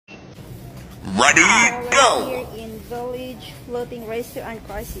Ready, go! We're here in Village Floating Restaurant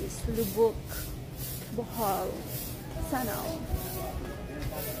Crisis, Lubuk, Bohol, Sanao.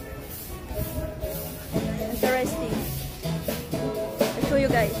 Interesting. I'll show you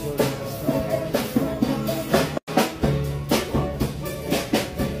guys.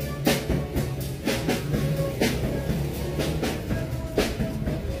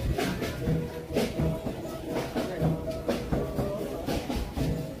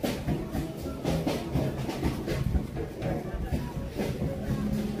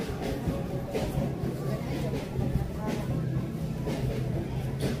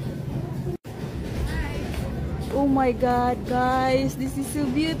 Oh my god, guys, this is so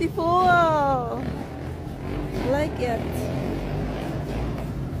beautiful. I like it.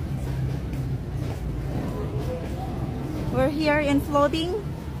 We're here in Floating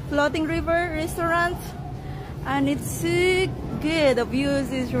River Restaurant, and it's so good. The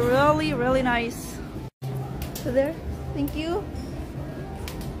views is really nice. So there, thank you.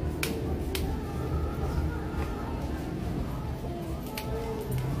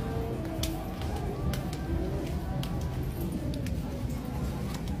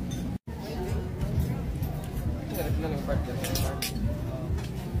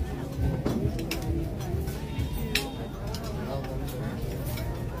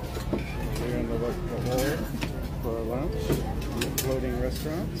 We're in the Bohol for a lunch. Floating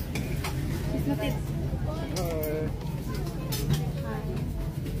restaurant. Hi.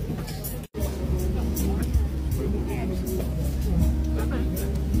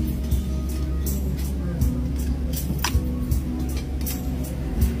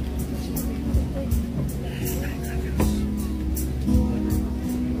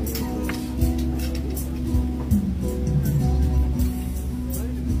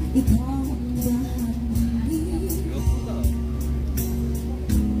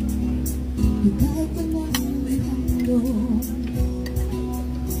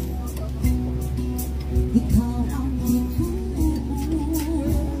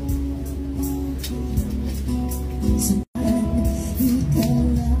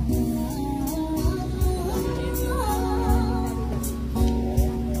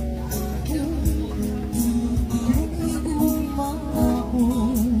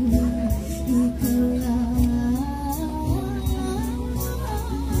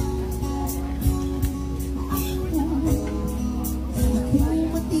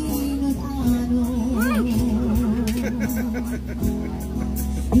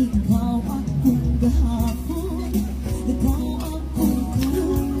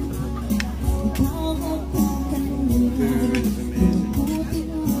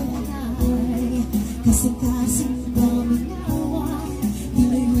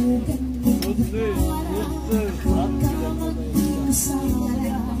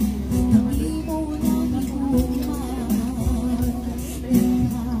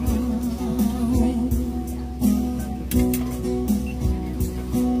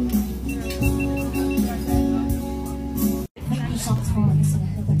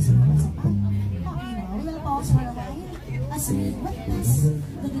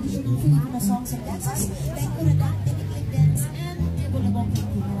 Filipina songs and dances. Thank you to that typically dance and people about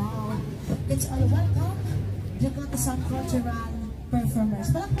people around. Let's all welcome the Contestant Cultural Performers.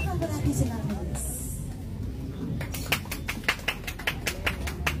 Palakpakan po natin sila, please.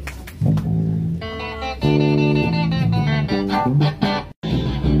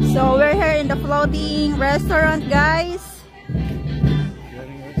 So we're here in the floating restaurant, guys.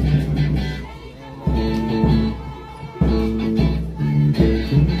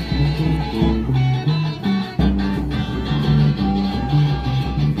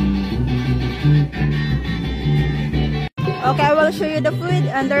 Okay, I will show you the food,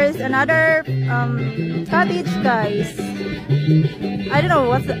 and there is another cottage, guys. I don't know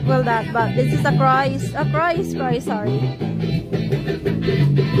what's that, but this is a fry, sorry.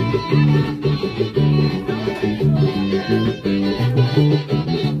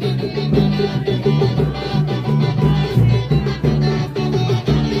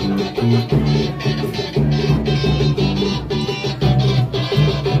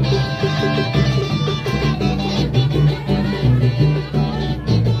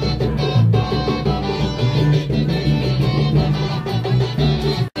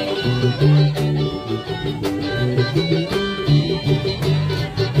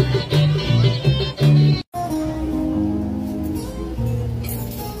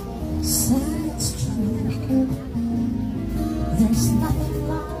 There's nothing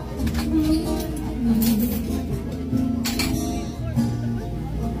like me.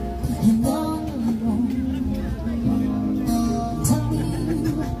 And all alone, tell me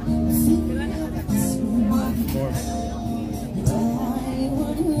you feel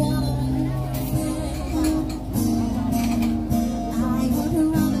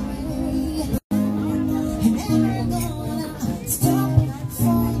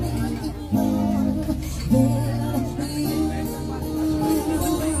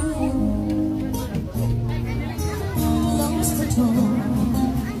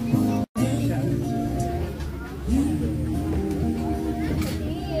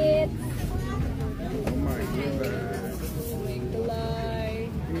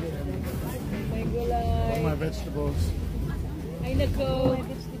vegetables. Ay nako.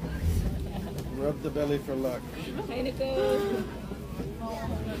 Rub the belly for luck. Ay nako.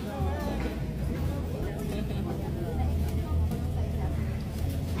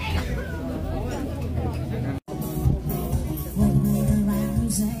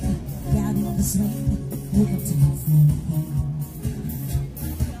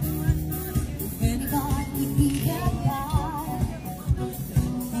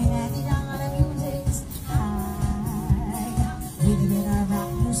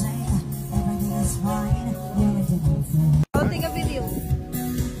 I'll take a video.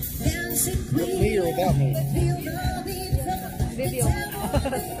 With me or without me? Video.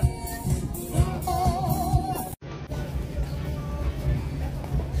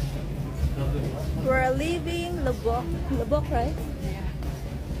 We're leaving Lubok. Lubok, right?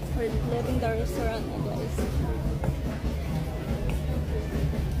 We're leaving the restaurant, guys.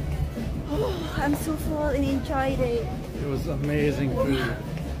 Oh, I'm so full and enjoyed it. It was amazing food.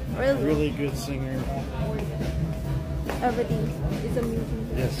 Really good singer. Everything is amazing.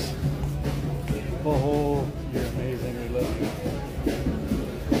 Yes. Bohol, you're amazing. We love you.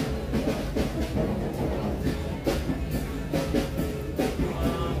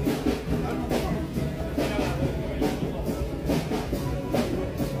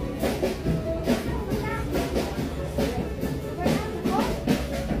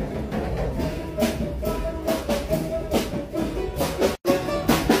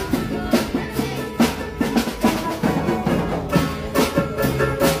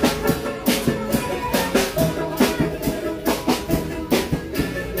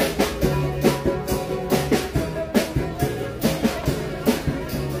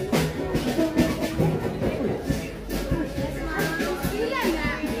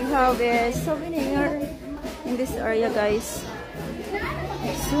 Have a souvenir in this area, guys.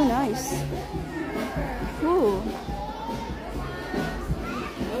 So nice. Ooh.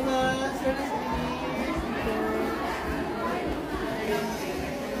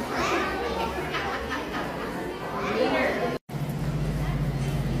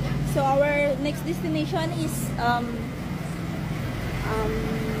 So our next destination is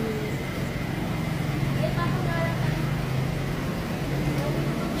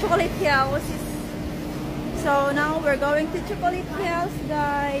Chocolate Hills. So now we're going to Chocolate Hills,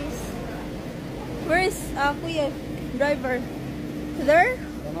 guys. Where is Kuya driver? There?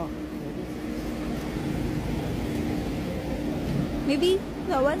 Maybe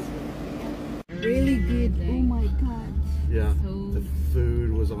that one. Really good. Oh my god. Yeah, the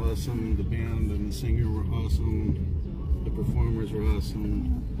food was awesome. The band and the singer were awesome. The performers were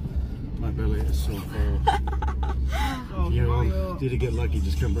awesome. My belly is so full. You know, did you get lucky?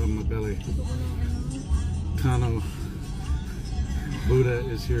 Just come rub my belly. Kano, Buddha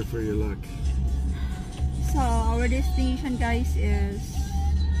is here for your luck. So our destination, guys, is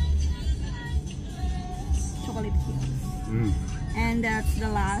Chocolate Hills. And that's the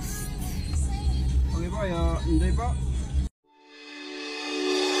last. Okay po, hindi po.